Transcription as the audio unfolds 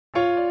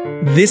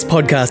This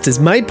podcast is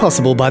made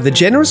possible by the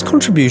generous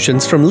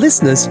contributions from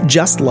listeners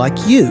just like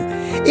you.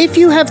 If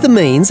you have the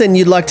means and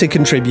you'd like to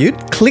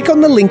contribute, click on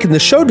the link in the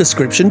show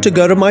description to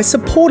go to my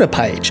supporter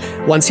page.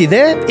 Once you're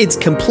there, it's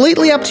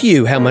completely up to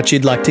you how much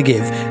you'd like to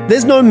give.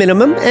 There's no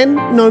minimum and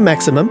no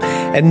maximum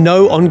and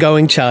no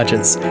ongoing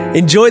charges.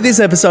 Enjoy this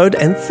episode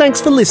and thanks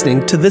for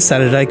listening to the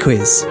Saturday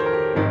Quiz.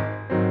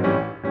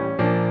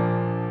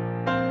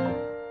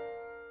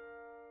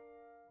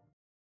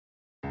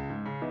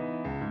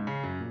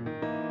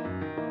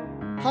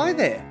 Hi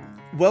there.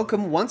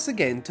 Welcome once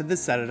again to the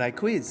Saturday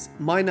Quiz.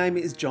 My name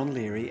is John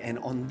Leary, and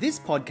on this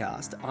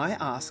podcast I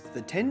ask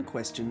the 10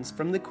 questions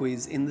from the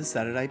quiz in the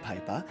Saturday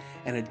paper,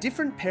 and a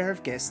different pair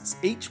of guests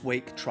each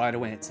week try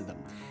to answer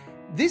them.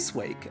 This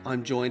week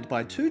I'm joined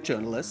by two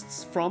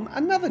journalists from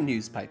another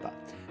newspaper.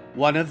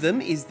 One of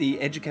them is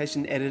the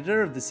education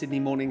editor of the Sydney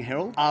Morning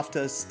Herald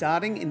after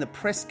starting in the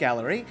press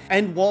gallery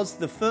and was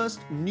the first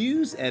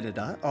news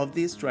editor of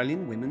the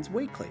Australian Women's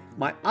Weekly.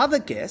 My other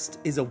guest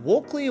is a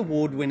Walkley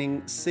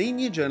Award-winning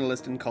senior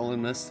journalist and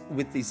columnist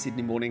with the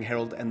Sydney Morning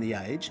Herald and The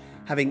Age,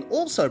 having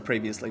also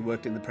previously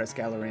worked in the press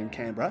gallery in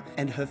Canberra,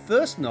 and her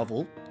first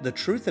novel, The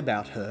Truth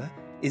About Her,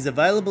 is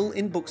available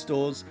in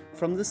bookstores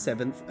from the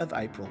 7th of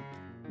April.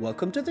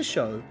 Welcome to the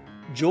show,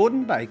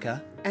 Jordan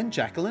Baker and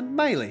Jacqueline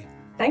Maley.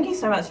 Thank you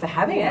so much for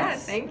having us. Yeah,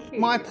 thank you.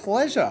 My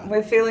pleasure.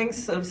 We're feeling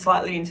sort of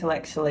slightly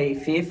intellectually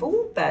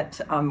fearful that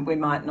we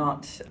might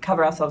not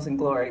cover ourselves in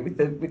glory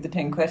with the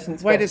 10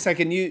 questions. Wait a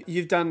second,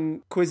 you've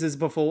done quizzes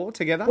before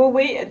together? Well,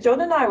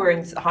 Jordan and I were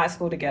in high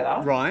school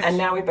together. Right. And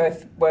now we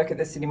both work at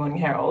the Sydney Morning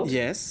Herald.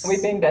 Yes.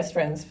 We've been best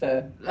friends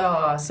for...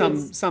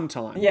 some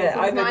time. Yeah.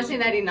 Since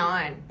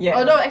 1989. Yeah.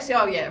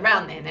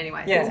 Around then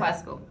anyway, Yeah. since high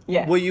school.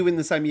 Yeah. Were you in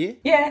the same year?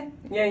 Yeah.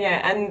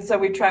 And so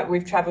we've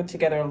travelled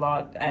together a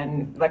lot,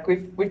 and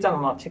we've done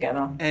a lot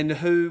together. And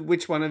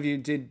which one of you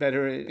did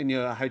better in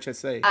your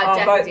HSC?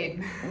 Jack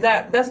did.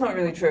 That's not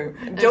really true.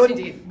 Jordan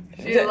did.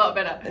 She did a lot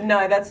better.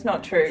 No, that's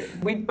not true.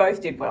 We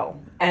both did well.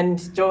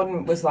 And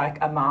Jordan was like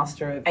a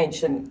master of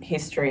ancient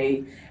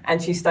history,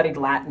 and she studied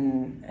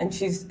Latin, and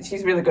she's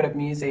really good at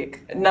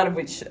music, none of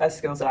which are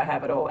skills that I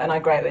have at all, and I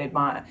greatly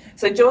admire.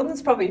 So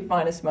Jordan's probably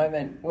finest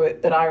moment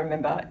that I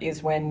remember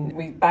is when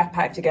we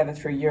backpacked together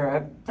through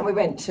Europe, and we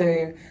went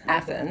to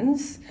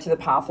Athens, to the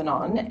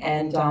Parthenon,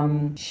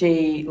 and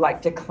she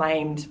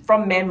declaimed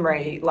from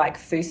memory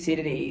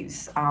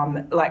Thucydides,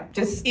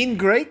 just... In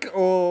Greek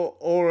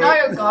or...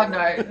 No, God,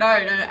 no.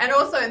 And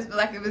also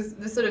it was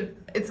the sort of,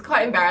 it's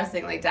quite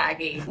embarrassingly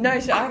daggy. No, I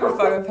have a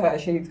photo of her.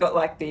 She's got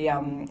the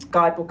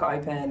guidebook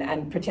open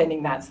and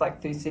pretending that's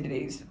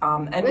Thucydides.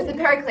 And it was the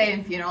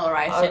Periclean funeral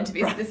oration, to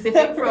be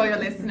specific for all your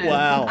listeners.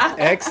 Wow,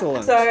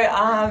 excellent. So,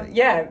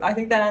 I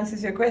think that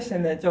answers your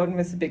question that Jordan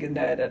was the bigger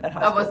nerd at high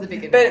school. I was the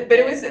bigger nerd. But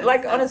it was,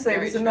 honestly, it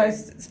was the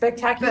most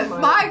spectacular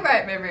moment. My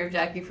great memory of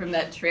Jackie from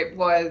that trip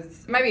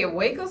was maybe a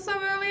week or so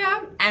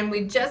earlier, and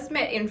we just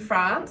met in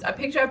France. I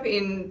picked her up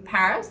in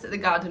Paris at the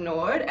Gare du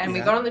Nord, and we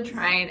got on the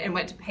train and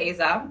went to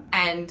Pisa,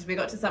 and we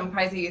got to some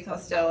crazy youth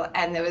hostel,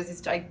 and there was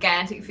this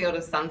gigantic field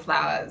of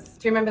sunflowers.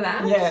 Do you remember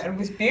that? Yeah, it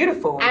was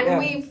beautiful. And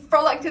we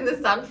frolicked in the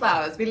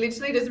sunflowers. We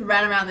literally just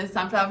ran around this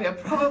sunflower field,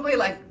 probably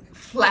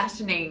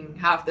flattening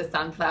half the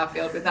sunflower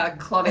field with our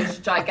cloddish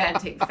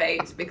gigantic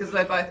feet, because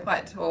we're both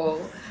quite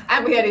tall,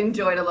 and we had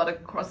enjoyed a lot of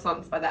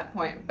croissants by that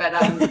point. But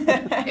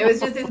it was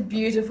just this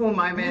beautiful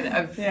moment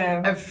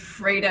of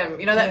freedom.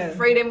 You know, that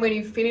freedom when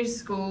you finish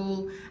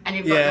school and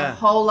you've got your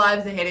whole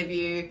lives ahead of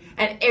you,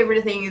 and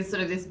everything is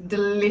sort of this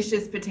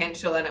delicious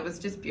potential, and it was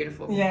just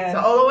beautiful. Yeah. So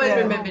I'll always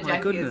remember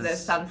Jackie as the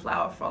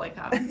sunflower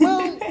frolicker.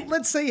 Well,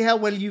 let's see how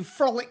well you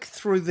frolic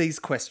through these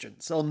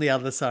questions on the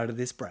other side of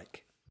this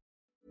break.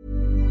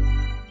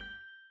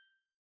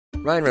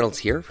 Ryan Reynolds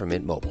here from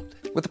Mint Mobile.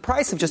 With the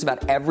price of just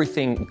about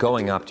everything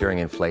going up during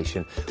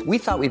inflation, we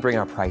thought we'd bring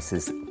our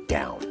prices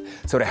down.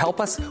 So to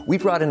help us, we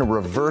brought in a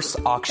reverse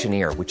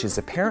auctioneer, which is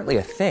apparently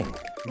a thing.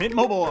 Mint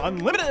Mobile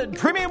Unlimited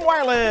Premium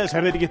Wireless.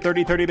 How to get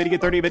 30, 30, bit to get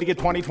 30, bit to get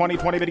 20, 20,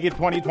 20, bit to get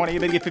 20, 20,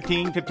 bit to get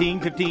 15,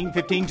 15, 15,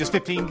 15, just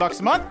 $15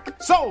 a month?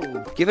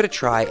 Sold! Give it a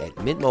try at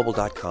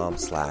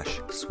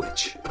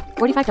mintmobile.com/switch.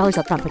 $45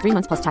 up front for 3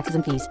 months plus taxes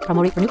and fees.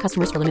 Promo rate for new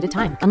customers for limited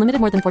time. Unlimited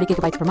more than 40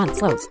 gigabytes per month.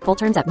 Slows full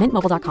terms at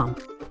mintmobile.com.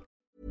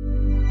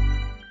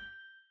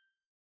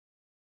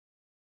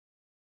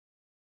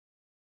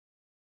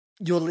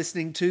 You're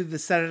listening to the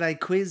Saturday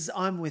Quiz.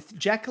 I'm with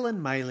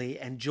Jacqueline Maley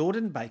and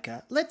Jordan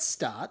Baker. Let's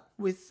start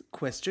with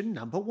question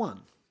number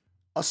 1.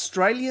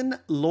 Australian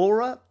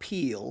Laura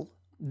Peel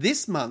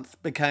this month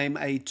became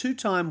a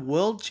 2-time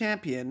world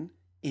champion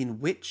in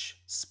which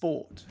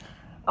sport?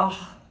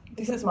 Oh,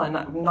 this is my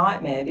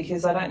nightmare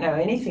because I don't know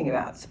anything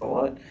about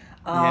sport.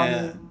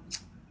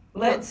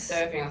 Let's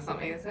surfing or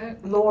something, is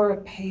it? Laura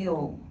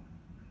Peel,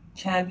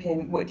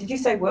 champion. What did you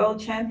say? World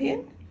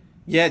champion?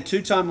 Yeah,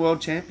 2-time world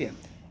champion.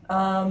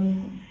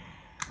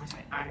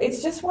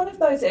 It's just one of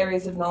those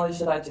areas of knowledge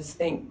that I just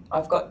think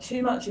I've got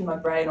too much in my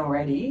brain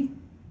already.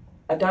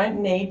 I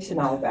don't need to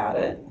know about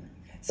it.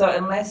 So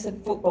unless a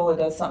footballer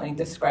does something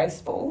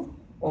disgraceful,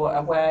 or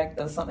a wag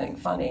does something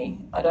funny.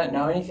 I don't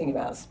know anything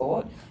about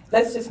sport.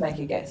 Let's just make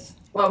a guess.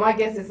 Well, my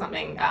guess is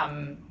something.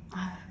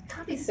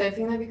 Can't be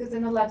surfing though because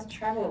they're not allowed to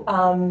travel.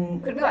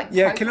 Could be like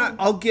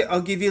I'll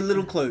give you a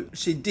little clue.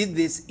 She did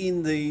this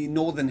in the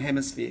Northern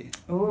Hemisphere.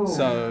 Ooh.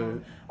 So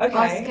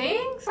Okay.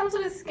 Skiing? Some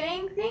sort of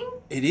skiing thing?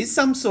 it is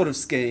some sort of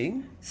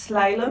skiing,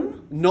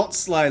 Slalom. not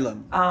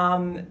slalom,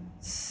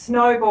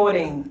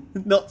 Snowboarding.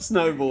 not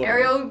snowboarding.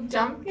 Aerial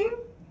jumping?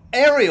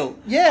 Aerial.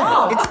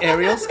 Yeah, it's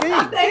aerial skiing.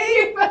 Thank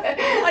you.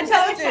 I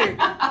told you.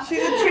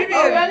 She's a trivia.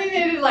 Oh, we only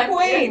needed like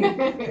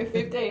queen.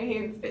 15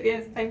 hints, but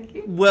yes, thank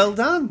you. Well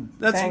done.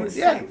 That's Thanks.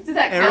 yeah. Does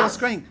that aerial count?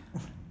 skiing.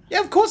 Yeah,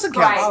 of course it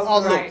counts. Great, Oh,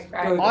 look, great.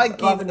 I Loving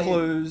give it.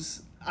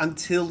 clues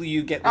until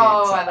you get the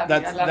Oh, answer.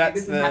 I love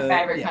you. This is my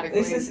favourite kind of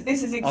This quiz.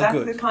 is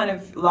exactly good. the kind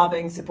of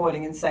loving,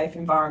 supporting and safe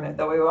environment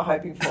that we were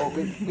hoping for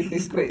with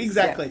this quiz.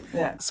 Exactly.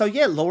 Yeah. So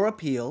Laura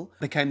Peel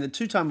became the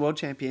 2-time world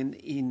champion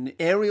in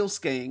aerial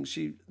skiing.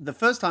 The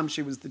first time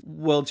she was the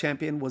world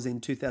champion was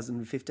in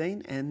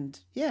 2015 and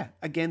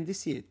again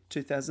this year,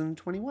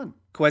 2021.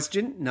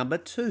 Question number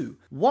 2.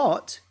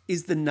 What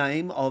is the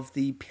name of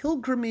the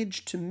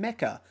pilgrimage to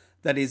Mecca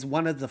that is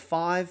one of the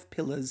 5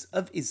 pillars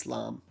of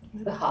Islam?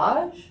 The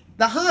Hajj?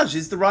 The Hajj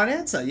is the right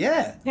answer,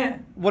 yeah. Yeah.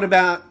 What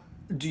about,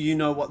 do you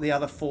know what the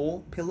other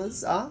 4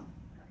 pillars are?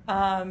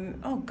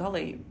 Oh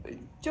golly,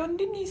 Jordan,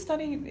 didn't you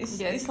study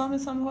Islam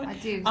at some point? I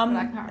did, but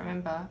I can't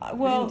remember.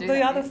 Well, We didn't do the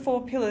that other yet.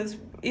 4 pillars.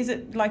 Is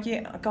it like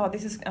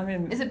this is? I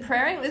mean, Is it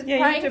praying? Is yeah,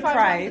 praying you have to 5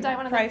 pray. times a day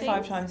one of the Pray things?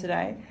 5 times a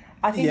day.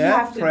 I think you Yeah,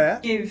 have to prayer.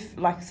 give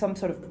like some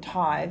sort of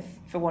tithe,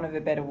 for want of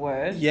a better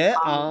word. Yeah,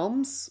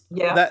 alms.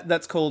 yeah.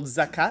 That's called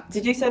zakat.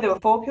 Did you say there were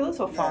 4 pillars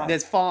or 5?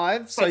 There's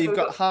 5. So Okay, you've so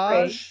got we've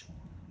got Hajj,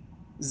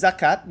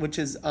 zakat, which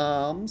is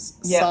alms,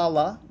 Yep.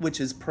 salah, which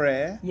is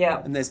prayer.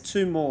 Yep. And there's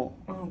 2 more.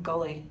 Oh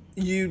golly.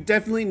 You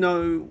definitely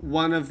know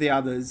one of the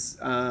others,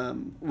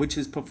 which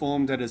is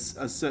performed at a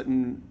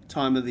certain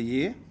time of the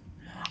year.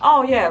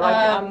 Oh yeah,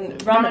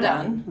 like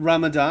Ramadan.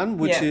 Ramadan,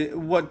 which Yeah. is,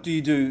 what do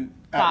you do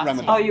at Fasting.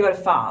 Ramadan? Oh, you got to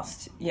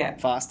fast. Yeah.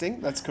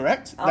 Fasting, that's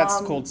correct. That's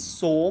called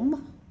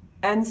Saum.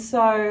 And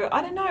so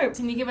I don't know.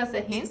 Can you give us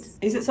a hint?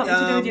 Is it something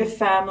to do with your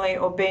family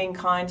or being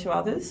kind to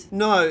others?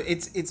 No,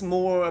 it's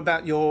more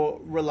about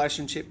your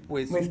relationship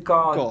with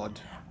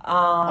God.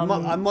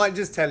 I might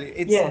just tell you,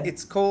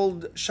 it's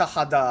called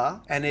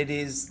Shahada, and it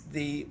is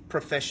the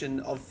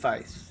profession of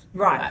faith.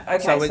 Right.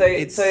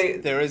 Okay. So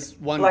there is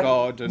one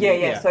God.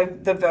 And, So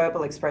the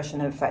verbal expression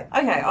of faith.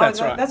 Okay.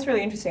 That's right. That's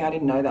really interesting. I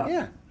didn't know that.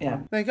 Yeah. Yeah.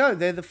 There you go.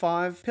 They're the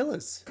 5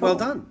 pillars. Cool. Well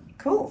done.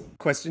 Cool.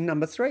 Question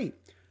number 3.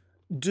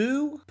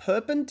 Do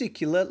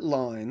perpendicular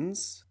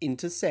lines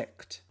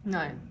intersect?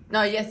 No.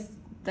 No, yes,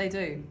 they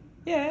do.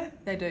 Yeah.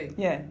 They do.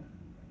 Yeah.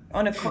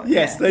 On a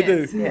Yes, they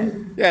do.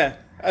 Yeah.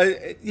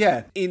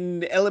 Yeah.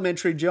 In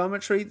elementary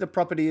geometry, the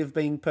property of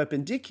being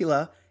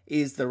perpendicular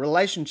is the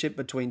relationship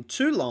between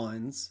 2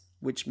 lines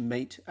which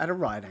meet at a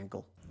right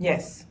angle.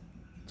 Yes.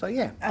 So,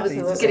 yeah. I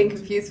was getting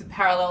confused with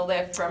parallel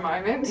there for a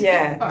moment.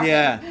 Yeah.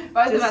 Yeah.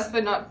 Both of us,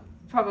 but not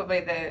probably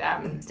the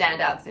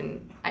standouts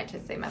in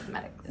HSC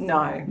mathematics.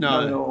 No.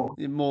 Not at all.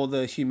 More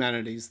the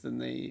humanities than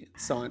the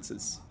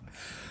sciences.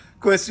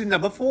 Question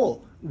number 4.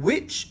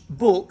 Which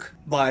book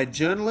by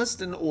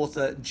journalist and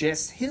author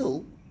Jess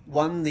Hill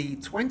won the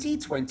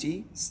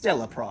 2020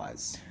 Stella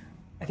Prize?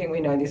 I think we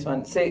know this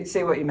one.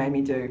 See What You Made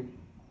Me Do.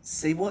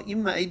 See What You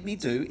Made Me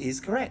Do is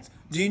correct.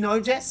 Do you know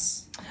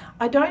Jess?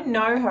 I don't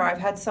know her. I've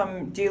had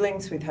some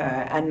dealings with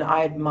her and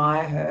I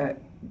admire her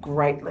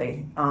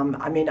greatly.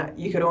 I mean,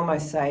 you could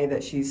almost say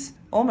that she's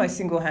almost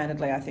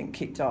single-handedly, I think,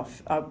 kicked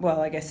off,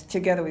 I guess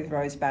together with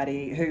Rose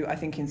Batty, who I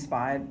think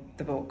inspired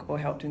the book or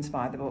helped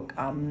inspire the book,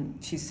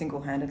 she's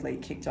single-handedly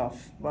kicked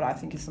off what I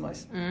think is the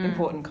most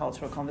important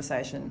cultural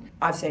conversation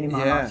I've seen in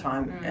my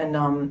lifetime.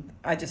 And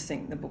I just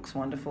think the book's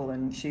wonderful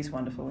and she's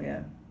wonderful,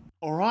 yeah.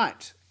 All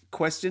right.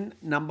 Question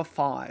number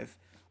 5.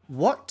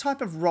 What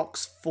type of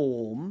rocks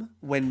form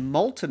when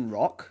molten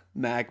rock,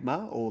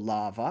 magma or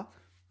lava,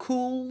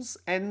 cools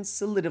and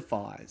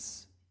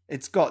solidifies?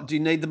 Do you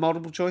need the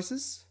multiple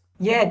choices?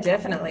 Yeah,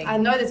 definitely. I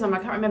know this one, but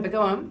I can't remember.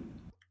 Go on.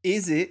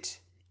 Is it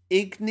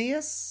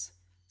igneous,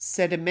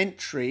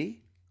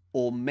 sedimentary,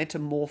 or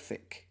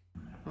metamorphic?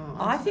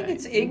 I think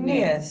it's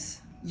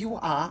igneous. You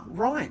are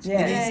right.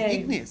 Yeah. It is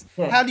igneous.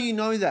 Yeah. How do you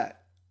know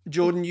that?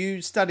 Jordan,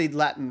 you studied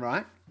Latin,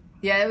 right?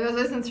 Yeah, we were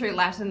listening through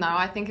Latin though.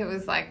 I think it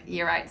was like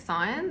year 8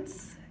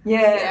 science.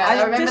 Yeah,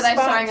 I remember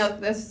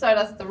they just showed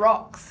us the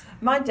rocks.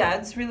 My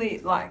dad's really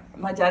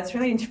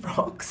into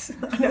rocks.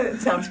 I know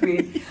that sounds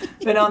weird,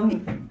 but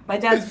my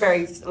dad's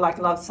very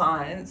loves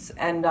science,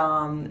 and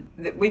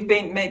we've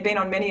been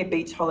on many a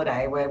beach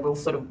holiday where we'll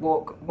sort of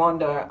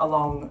wander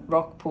along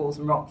rock pools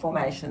and rock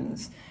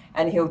formations,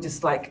 and he'll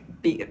just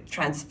be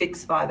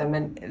transfixed by them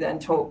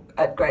and talk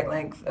at great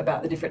length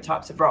about the different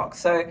types of rocks.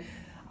 So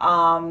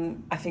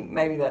I think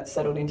maybe that's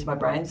settled into my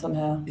brain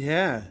somehow.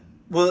 Yeah.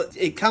 Well,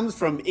 it comes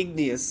from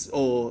igneous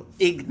or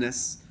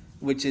ignis,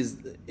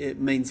 it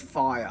means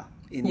fire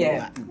in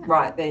Latin.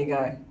 Right, there you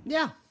go.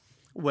 Yeah.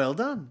 Well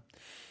done.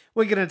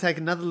 We're going to take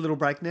another little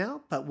break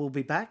now, but we'll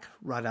be back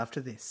right after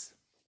this.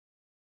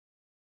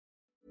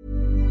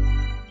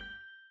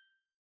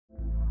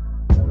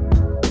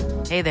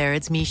 Hey there,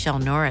 it's Michelle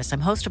Norris.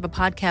 I'm host of a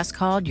podcast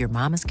called Your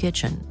Mama's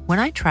Kitchen. When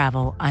I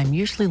travel, I'm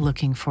usually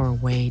looking for a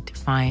way to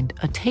find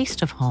a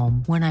taste of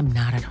home when I'm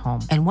not at home.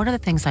 And one of the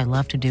things I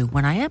love to do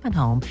when I am at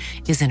home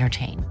is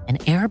entertain. And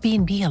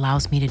Airbnb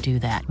allows me to do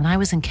that. When I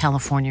was in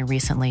California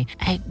recently,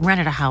 I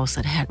rented a house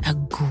that had a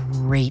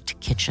great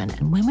kitchen.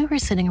 And when we were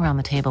sitting around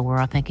the table, we're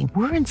all thinking,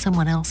 we're in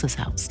someone else's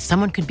house.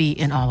 Someone could be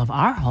in all of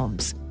our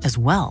homes as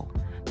well.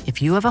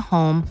 If you have a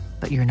home,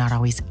 but you're not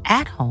always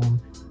at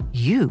home,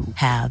 you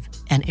have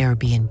an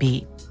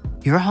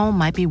Airbnb. Your home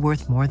might be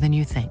worth more than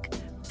you think.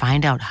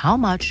 Find out how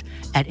much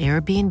at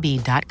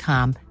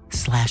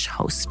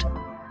airbnb.com/host.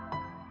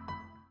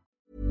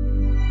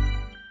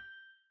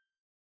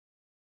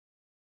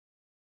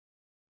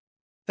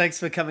 Thanks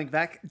for coming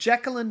back.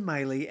 Jacqueline,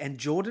 Maley and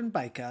Jordan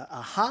Baker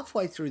are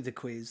halfway through the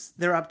quiz.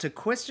 They're up to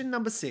question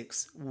number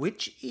 6,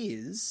 which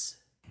is...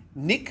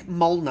 Nick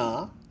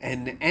Molnar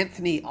and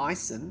Anthony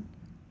Eisen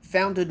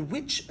founded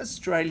which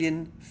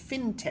Australian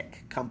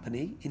fintech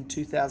company in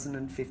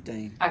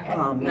 2015? Okay.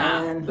 Oh,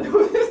 man. This is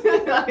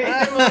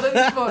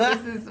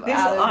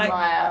out of my...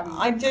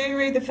 I do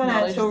read the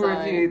financial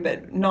knowledge review,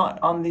 but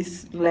not on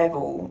this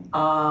level.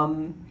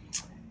 And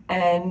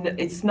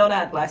it's not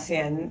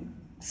Atlassian,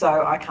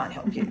 so I can't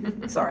help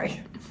you.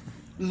 Sorry.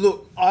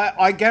 Look,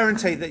 I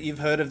guarantee that you've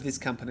heard of this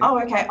company. Oh,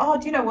 okay. Oh,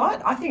 do you know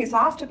what? I think it's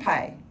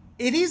Afterpay.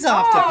 It is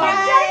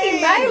Afterpay. Jackie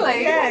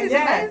Maley. That is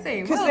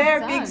amazing. Because Well they're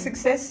done. a big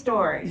success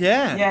story.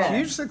 Yeah,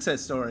 huge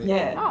success story.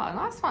 Yeah. Oh,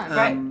 nice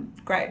one.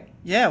 Great.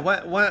 Yeah,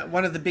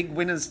 one of the big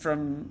winners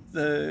from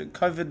the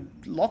COVID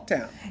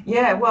lockdown.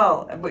 Yeah,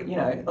 well, you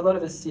know, a lot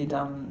of us did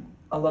a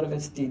lot of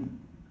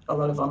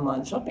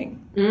online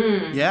shopping.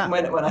 Yeah.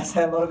 When I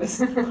say a lot of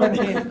us, I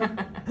mean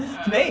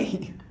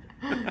me.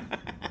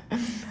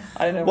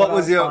 I don't know What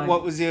was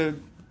your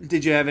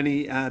did you have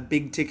any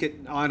big ticket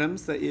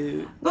items that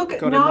you Look,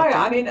 got in no, lockdown?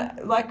 I mean,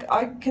 like,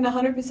 I can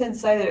 100%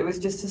 say that it was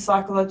just a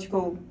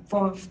psychological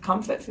form of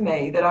comfort for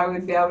me, that I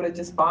would be able to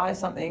just buy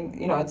something,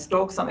 you know, I'd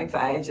stalk something for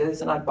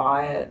ages and I'd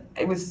buy it.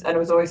 It was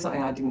always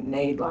something I didn't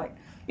need, like,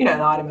 you know, an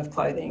item of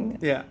clothing.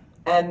 Yeah.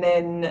 And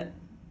then,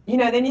 you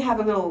know, then you have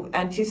a little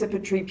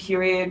anticipatory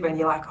period when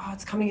you're like, oh,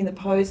 it's coming in the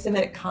post, and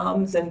then it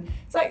comes, and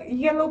it's like you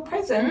get a little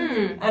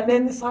present, and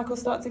then the cycle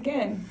starts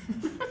again.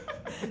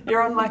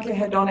 You're on like a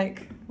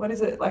hedonic, what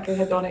is it, like a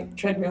hedonic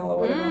treadmill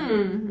or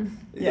whatever.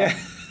 Yeah.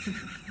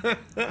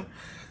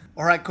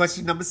 All right,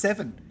 question number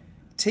 7.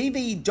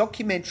 TV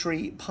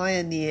documentary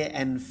pioneer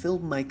and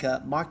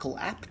filmmaker Michael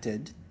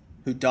Apted,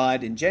 who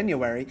died in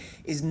January,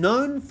 is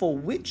known for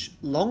which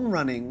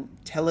long-running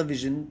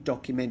television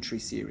documentary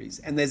series?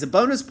 And there's a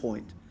bonus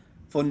point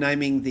for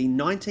naming the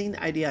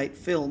 1988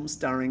 film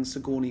starring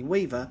Sigourney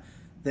Weaver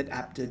that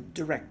Apted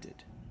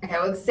directed. Okay,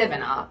 well, it's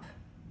 7 Up.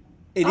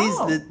 It is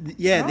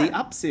the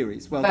Up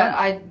series. Well But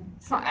done.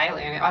 it's not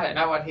Alien. I don't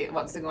know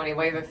what Sigourney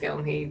Weaver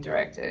film he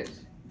directed.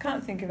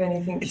 Can't think of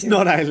anything. It's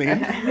not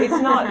Alien. It's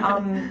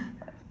not,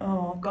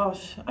 oh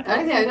gosh. I I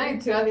can't don't know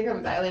two. I think it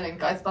was Alien and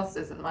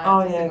Ghostbusters at the moment.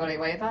 Oh, for yeah. Sigourney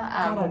Weaver.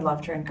 God, I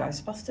loved her in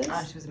Ghostbusters.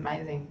 Oh, she was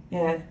amazing.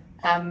 Yeah.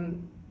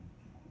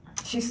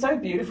 She's so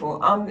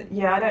beautiful.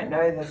 Yeah, I don't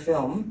know the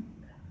film.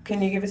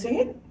 Can you give us a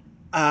hint?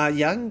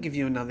 Yeah, I can give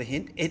you another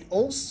hint. It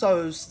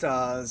also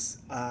stars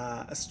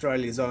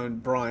Australia's own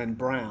Brian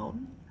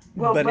Brown.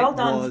 Well, but well it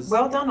done. was-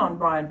 Well done on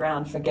Brian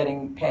Brown for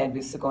getting paired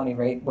with Sigourney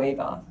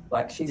Weaver.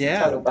 Like, she's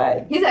Yeah. a total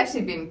babe. He's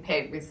actually been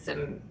paired with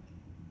some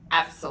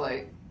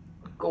absolute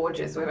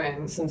gorgeous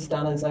women. Some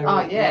stunners over.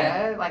 Oh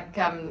yeah, like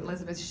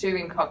Elizabeth Shue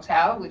in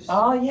Cocktail, which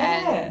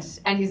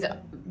and his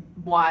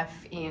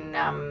wife in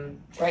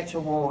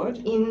Rachel Ward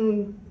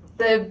in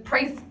the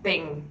priest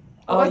thing.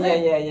 Oh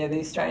yeah, the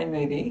Australian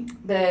movie.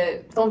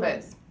 The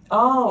Thornbirds.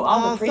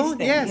 The priest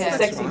thing. yes, Yeah.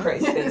 that's Sexy right.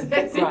 priest thing.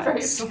 Sexy Right.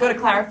 priest. You've got to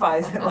clarify,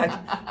 is it like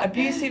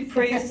abusive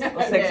priest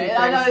or sexy priest?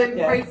 I know that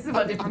Yeah. priests have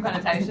got different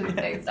connotations these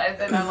days.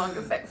 They're no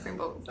longer sex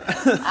symbols. I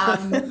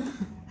can't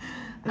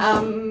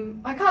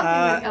think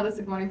of any other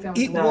Sigourney films.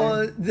 It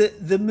was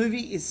the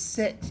movie is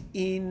set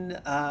in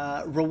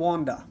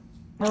Rwanda.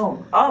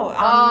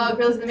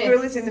 Gorillas in the Mist.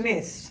 Gorillas in the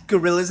Mist.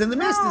 Gorillas in the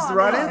Mist is the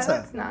right answer.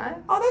 That's nice.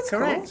 Oh, that's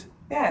Correct. cool.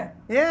 Yeah.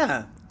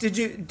 Yeah. Did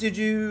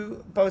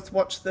you both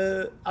watch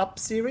the Up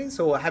series,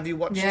 or have you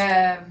watched?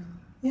 Yeah.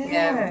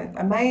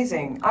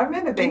 Amazing. I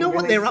remember being you know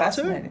what really they're up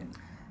to? fascinated.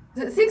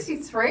 Is it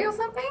 63 or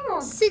something? Or?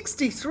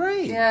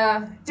 63.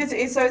 Yeah.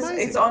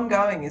 It's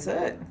ongoing, is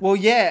it? Well,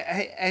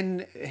 yeah,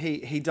 and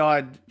he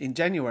died in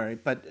January,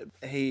 but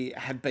he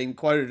had been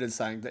quoted as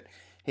saying that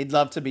he'd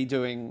love to be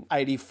doing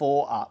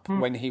 84 Up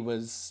when he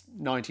was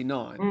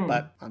 99,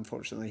 but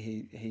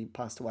unfortunately he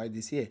passed away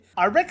this year.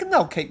 I reckon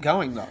they'll keep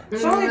going though.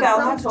 Surely There's they'll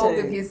some have talk to.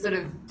 of his sort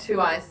of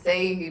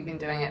 2IC, who've been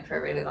doing it for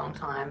a really long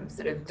time,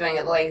 sort of doing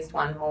at least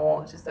one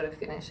more to sort of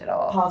finish it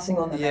off. Passing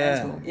on the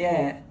Yeah. mantle.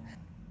 Yeah.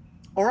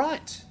 All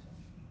right.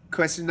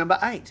 Question number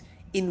 8.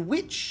 In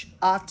which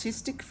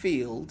artistic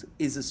field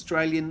is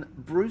Australian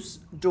Bruce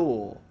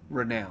Dorr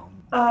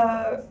renowned?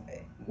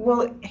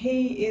 Well,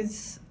 he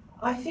is.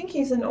 I think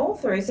he's an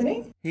author, isn't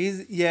he? He's,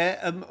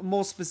 a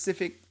more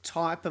specific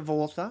type of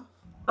author.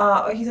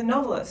 He's a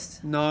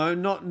novelist. No,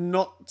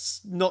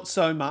 not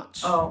so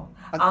much. Oh.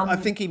 I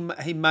think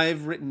he may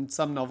have written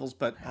some novels,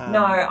 but...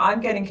 No, I'm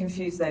getting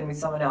confused then with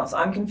someone else.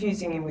 I'm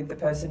confusing him with the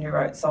person who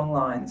wrote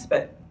Songlines,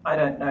 but I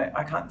don't know.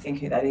 I can't think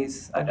who that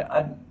is. I don't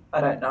know.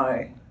 I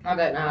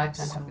don't know. I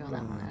can't help you on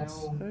that one at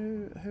all.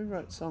 Who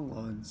wrote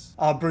Songlines?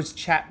 Oh, Bruce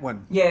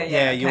Chatwin. Yeah,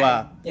 okay. You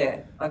are.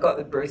 Yeah, I got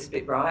the Bruce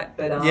bit right,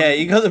 but yeah,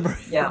 you got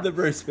the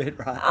Bruce bit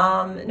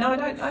right. No,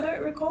 I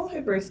don't recall who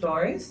Bruce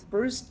Dorr is.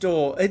 Bruce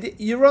Dorr.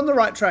 You're on the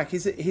right track.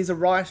 He's a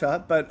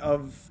writer, but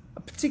of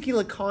a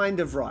particular kind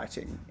of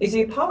writing. Is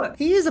he a poet?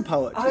 He is a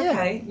poet.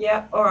 Okay,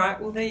 yeah. All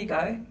right. Well, there you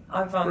go.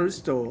 I've Bruce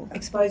Dorr.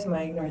 exposed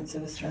my ignorance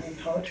of Australian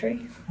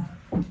poetry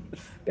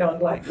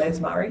beyond like Les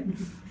Murray.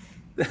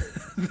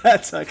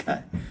 That's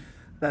okay.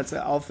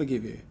 I'll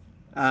forgive you.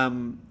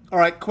 All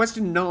right,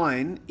 question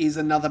 9 is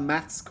another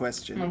maths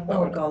question.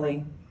 Oh,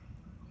 golly.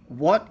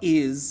 What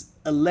is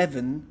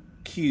 11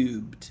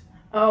 cubed?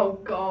 Oh,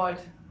 God.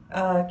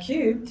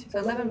 Cubed? So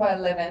 11 by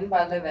 11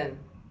 by 11.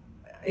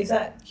 Is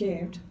that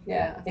cubed?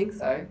 Yeah, I think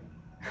so.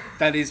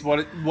 That is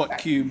what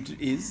cubed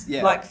is,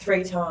 yeah. Like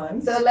 3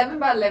 times? So 11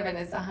 by 11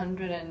 is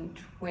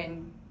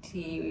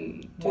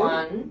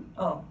 121.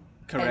 Oh.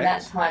 Correct. And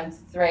that times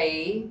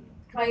 3.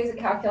 Can I use a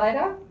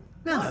calculator?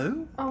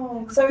 No.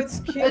 Oh. So it's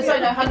cubed. Oh, sorry,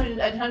 no,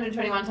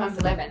 121 times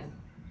 11.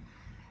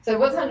 So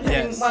what's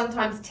 121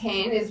 times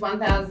 10 is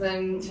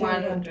 1,000...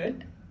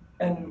 200.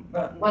 And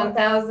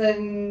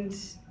 1,000...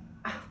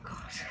 Oh,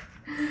 God.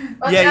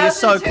 Yeah, you're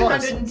so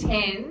close.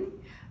 1,210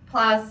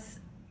 plus...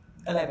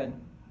 11.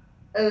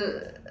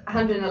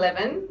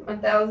 111,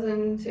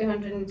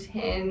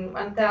 1,210,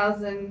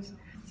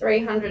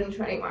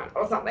 1,321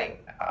 or something.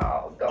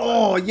 Oh, God.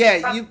 Oh,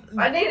 yeah,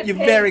 I need a you're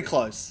pen. very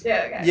close.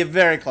 Yeah, okay. You're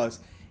very close.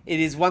 It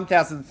is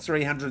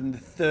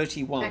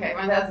 1,331. Okay,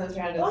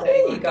 1,331. Oh,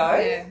 there you go.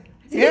 Yeah.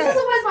 See, this is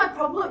always my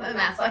problem at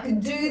maths. I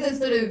could do the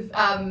sort of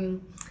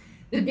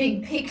the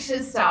big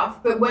picture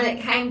stuff, but when it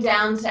came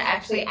down to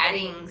actually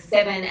adding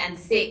 7 and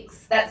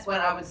 6, that's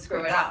when I would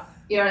screw it up.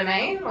 You know what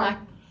I mean? Like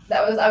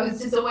I was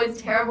just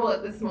always terrible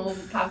at the small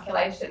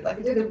calculations. I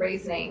could do the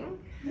reasoning.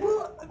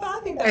 Well, but I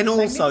think that's And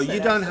also, magnificent,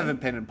 you don't actually. have a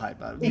pen and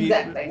paper.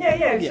 Exactly.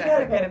 Yeah, she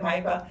had a pen and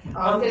paper.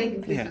 I was getting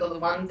confused with all the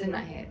ones in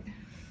my head.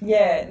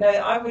 Yeah, no,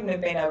 I wouldn't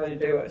have been able to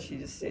do what she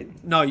just did.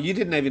 No, you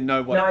didn't even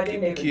know what I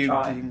didn't even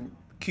try.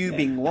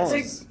 cubing was. So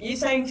you're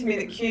saying to me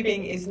that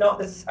cubing is not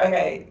this...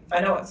 Okay,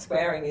 I know what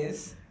squaring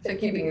is. So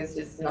cubing is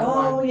just another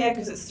one. Oh, yeah,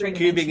 because it's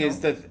three-dimensional.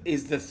 Cubing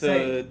is the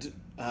third...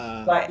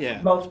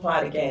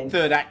 multiply it again.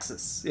 Third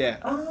axis, yeah.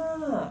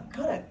 Ah,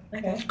 got it.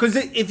 Okay. Because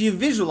if you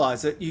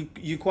visualize it,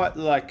 you quite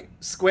like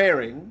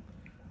squaring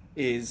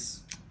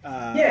is,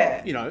 going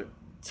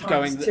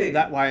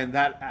that way and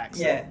that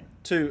axis. Yeah.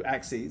 2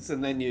 axes,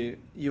 and then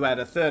you add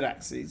a third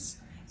axis.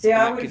 See,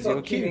 I would have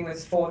thought cubing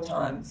was 4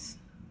 times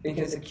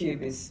because a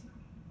cube is...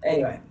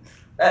 Anyway,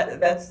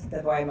 that's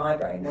the way my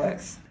brain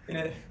works.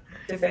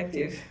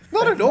 Defective.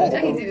 Not at all.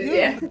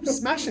 Yeah. You're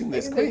smashing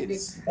this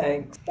quiz.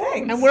 Thanks.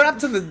 And we're up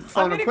to the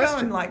final I'm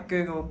question. go and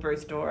Google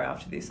Bruce Dorr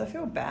after this. I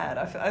feel bad.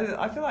 I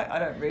feel like I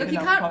don't read Look,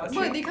 enough poetry.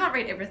 Well, you can't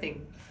read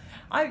everything.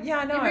 I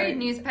know. You read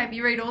newspaper.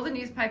 You read all the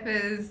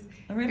newspapers.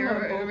 I read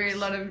a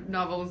lot of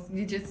novels.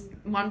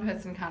 One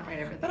person can't read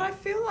everything. But I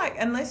feel like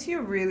unless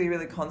you're really,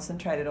 really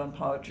concentrated on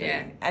poetry,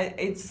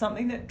 it's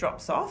something that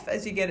drops off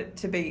as you get it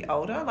to be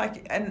older.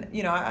 Like, and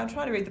I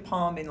try to read the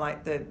poem in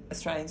like the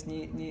Australian's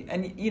new,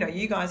 and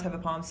you guys have a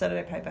poem.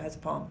 Saturday Paper has a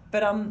poem.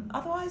 But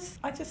otherwise,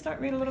 I just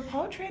don't read a lot of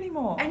poetry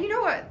anymore. And you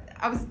know what?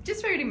 I was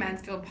just reading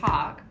Mansfield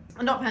Park,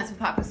 not Mansfield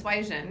Park,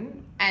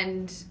 Persuasion,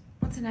 and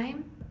what's her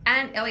name?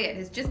 Anne Elliot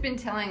has just been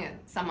telling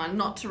someone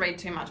not to read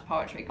too much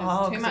poetry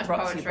because too much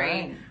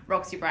poetry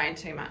rocks your brain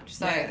too much.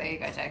 So there you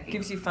go, Jackie.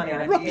 Gives you funny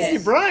ideas. Rocks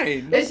your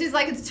brain. It's just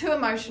like it's too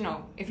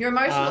emotional. If you're an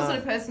emotional sort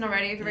of person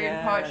already, if you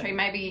read poetry,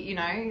 maybe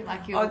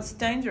like you. Oh, it's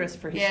dangerous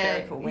for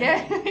hysterical women.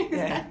 Yeah,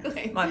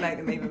 exactly. Yeah. Might make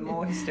them even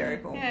more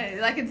hysterical. Yeah,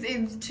 like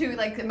it's too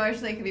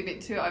emotionally it can be a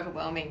bit too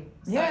overwhelming.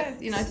 So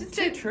it's just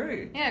too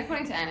true. Yeah,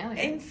 according to Anne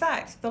Elliot. In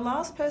fact, the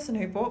last person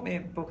who bought me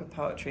a book of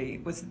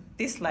poetry was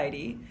this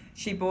lady.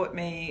 She bought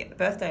me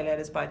Birthday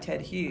Letters by Ted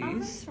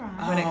Hughes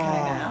when it came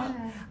out,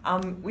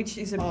 which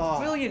is a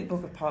brilliant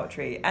book of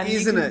poetry. And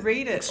you can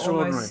read it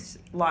almost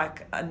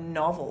like a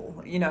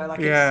novel, you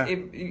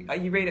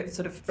read it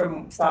sort of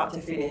from start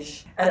to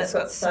finish. And it's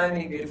got so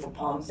many beautiful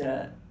poems in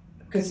it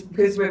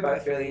because we're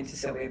both really into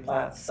Sylvia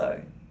Plath. So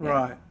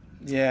Right.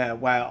 Yeah,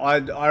 wow.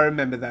 I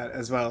remember that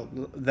as well.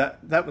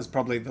 That was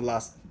probably the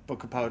last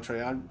book of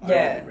poetry I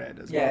really read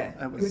as well. Yeah,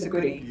 That it was a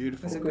goodie.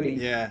 Beautiful. It was a goodie.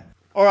 Yeah.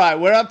 All right,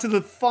 we're up to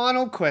the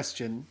final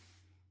question.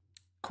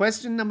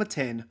 Question number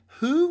 10.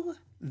 Who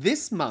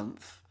this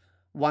month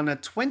won a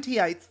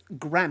 28th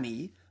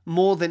Grammy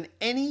more than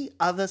any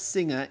other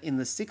singer in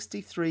the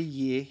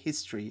 63-year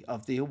history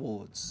of the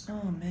awards?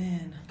 Oh,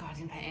 man. God, I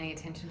didn't pay any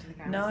attention to the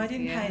Grammys. No, I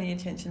didn't pay any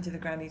attention to the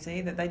Grammys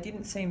either. They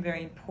didn't seem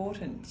very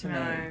important to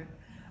me.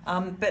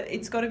 But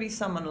it's got to be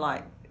someone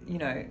like,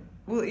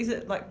 is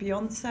it like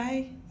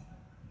Beyonce?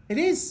 It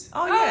is.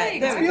 Oh, yeah.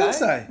 There it's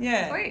Beyonce.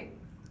 Yeah. Sweet.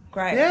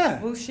 Great. Yeah.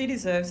 Well, she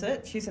deserves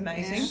it. She's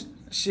amazing.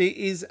 She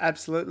is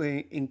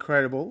absolutely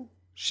incredible.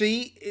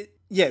 She's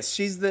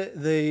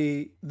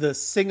the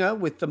singer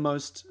with the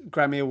most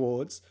Grammy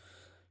Awards.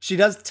 She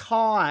does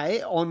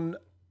tie on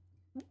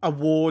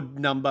award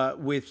number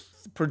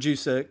with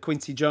producer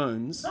Quincy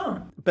Jones.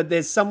 Oh. But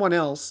there's someone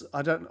else,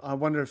 I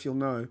wonder if you'll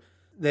know.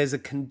 There's a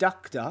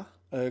conductor,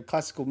 a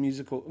classical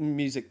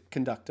music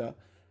conductor,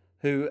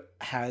 who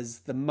has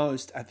the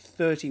most at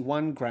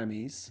 31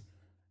 Grammys.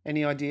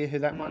 Any idea who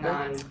that might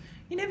be?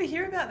 You never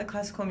hear about the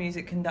classical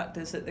music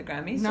conductors at the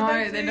Grammys.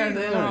 No, they don't.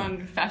 They're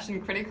on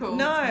Fashion Critical.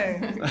 No.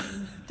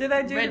 Do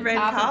they do the red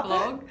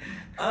carpet?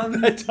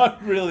 They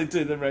don't really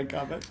do the red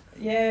carpet.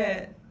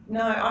 Yeah.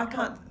 No, I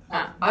can't.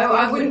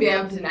 I wouldn't be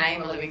able to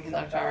name a living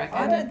conductor, I reckon.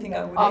 I don't think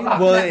I would Oh,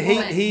 either. Well,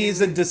 he is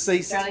a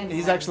deceased.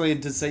 He's actually a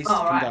deceased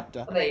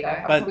conductor. Well, there you go.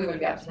 I probably wouldn't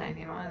be able to name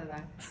him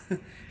either, though.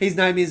 His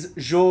name is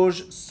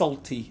Georges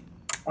Solti.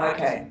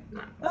 Okay.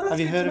 No. Oh, Have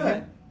you heard of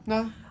him?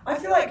 No. I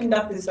feel like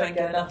conductors don't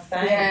get enough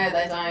fame. Yeah,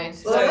 they don't.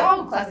 Well, the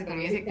whole classical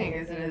music thing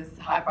isn't as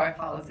high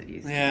profile as it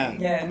used to be.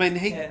 Yeah. I mean,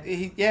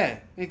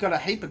 he got a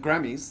heap of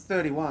Grammys,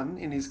 31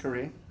 in his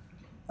career.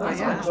 Nice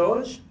one,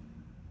 George.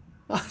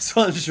 Nice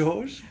one,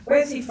 George.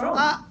 Where's he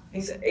from?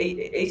 He's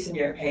Eastern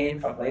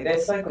European, probably. They're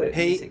so good at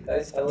music,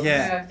 those fellas.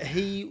 Yeah,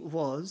 he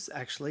was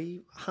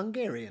actually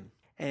Hungarian.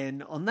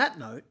 And on that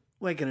note,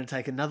 we're going to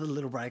take another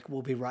little break.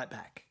 We'll be right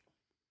back.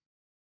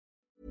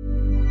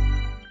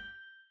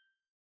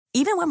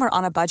 Even when we're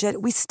on a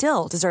budget, we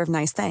still deserve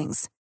nice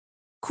things.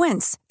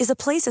 Quince is a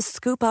place to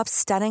scoop up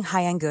stunning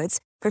high-end goods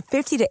for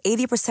 50 to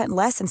 80%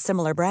 less than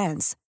similar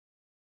brands.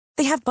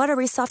 They have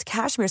buttery soft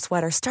cashmere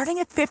sweaters starting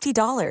at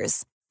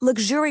 $50,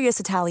 luxurious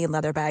Italian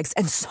leather bags,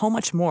 and so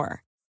much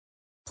more.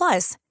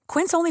 Plus,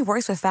 Quince only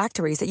works with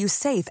factories that use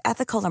safe,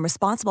 ethical, and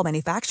responsible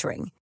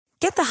manufacturing.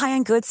 Get the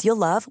high-end goods you'll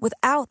love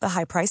without the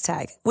high price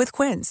tag with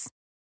Quince.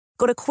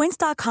 Go to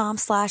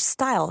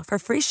quince.com/style for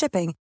free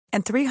shipping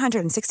and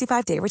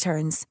 365-day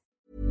returns.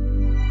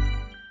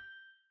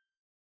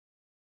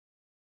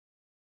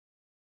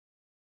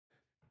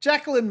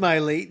 Jacqueline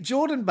Maley,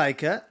 Jordan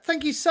Baker,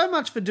 thank you so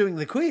much for doing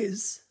the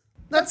quiz.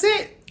 That's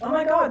it. Oh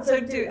my God! So how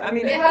did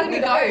we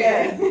go?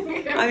 Yeah.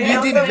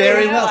 You did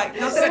very well.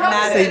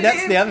 See,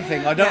 that's the other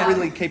thing. I don't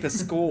really keep a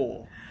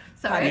score.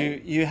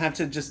 Sorry. You have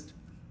to just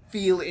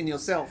feel in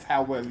yourself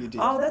how well you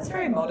did. Oh, that's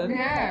very modern.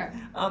 Yeah.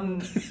 But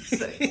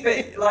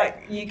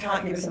you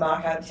can't give us a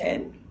mark out of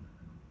 10.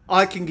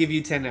 I can give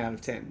you 10 out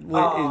of 10.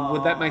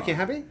 Would that make you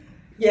happy?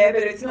 Yeah,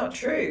 but it's not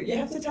true. You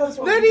have to tell us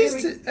what It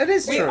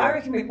is true. I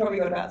reckon we probably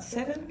got about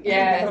 7.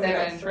 Yeah, we probably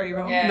 7. got 3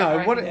 wrong. Yeah. No,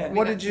 right.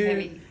 what did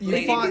you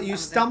You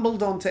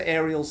stumbled onto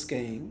aerial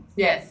skiing.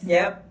 Yes.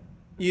 Yep.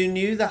 You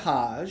knew the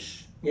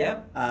Hajj.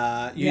 Yep.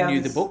 You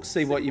knew the book,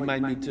 See What You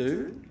Made Me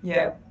Do.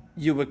 Yep.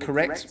 You were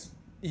correct.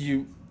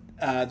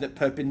 That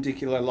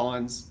perpendicular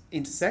lines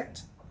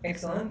intersect.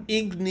 Excellent.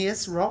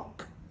 Igneous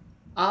rock.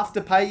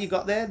 Afterpay, you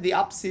got there. The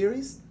Up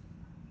series.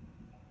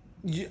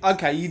 You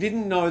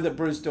didn't know that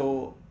Bruce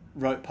Dorr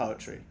wrote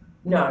poetry.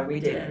 No, we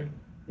didn't.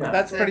 No.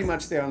 That's pretty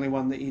much the only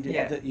one that you did,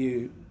 Yeah. that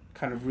you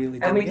kind of really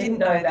did. And we didn't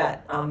know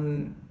that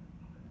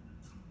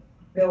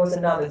there was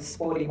another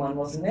sporty one,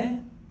 wasn't there?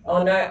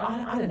 Oh no,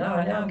 I don't know.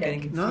 I know I'm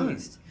getting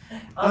confused.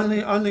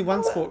 Only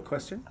one sport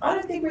question. I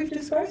don't think we've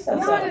disgraced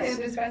ourselves. No, I don't think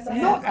we've disgraced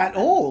ourselves. Not at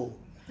all.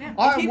 Yeah.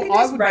 If you could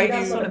just rate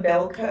us on a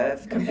bell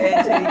curve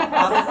compared to the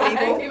other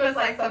people. Give us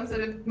like some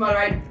sort of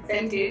moderate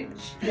percentage.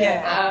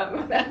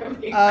 Yeah. That would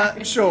be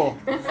great. Sure.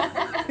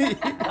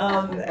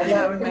 And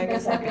that would make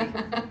us happy.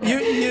 You're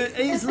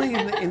easily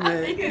in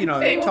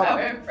the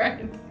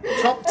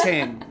top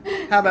 10.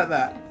 How about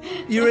that?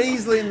 You're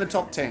easily in the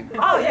top 10.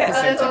 Oh,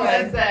 yes. That's all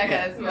okay.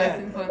 that's most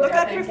important. Look,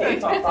 I prefer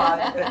top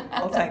 5, but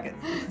I'll take it.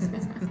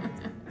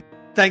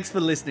 Thanks for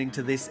listening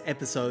to this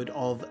episode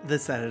of The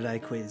Saturday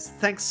Quiz.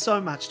 Thanks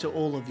so much to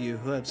all of you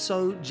who have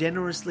so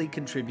generously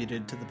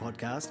contributed to the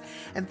podcast,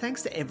 and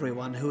thanks to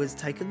everyone who has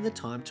taken the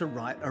time to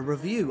write a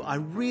review. I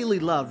really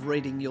love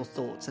reading your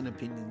thoughts and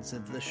opinions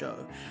of the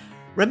show.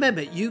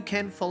 Remember, you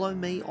can follow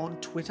me on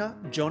Twitter,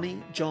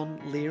 Johnny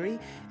John Leary,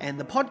 and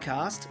the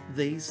podcast,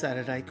 The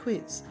Saturday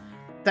Quiz.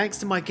 Thanks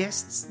to my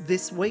guests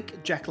this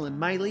week, Jacqueline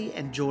Maley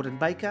and Jordan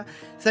Baker.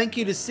 Thank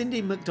you to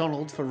Cindy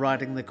McDonald for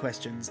writing the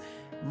questions.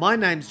 My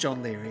name's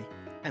John Leary,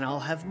 and I'll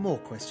have more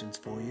questions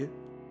for you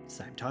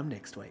same time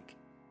next week.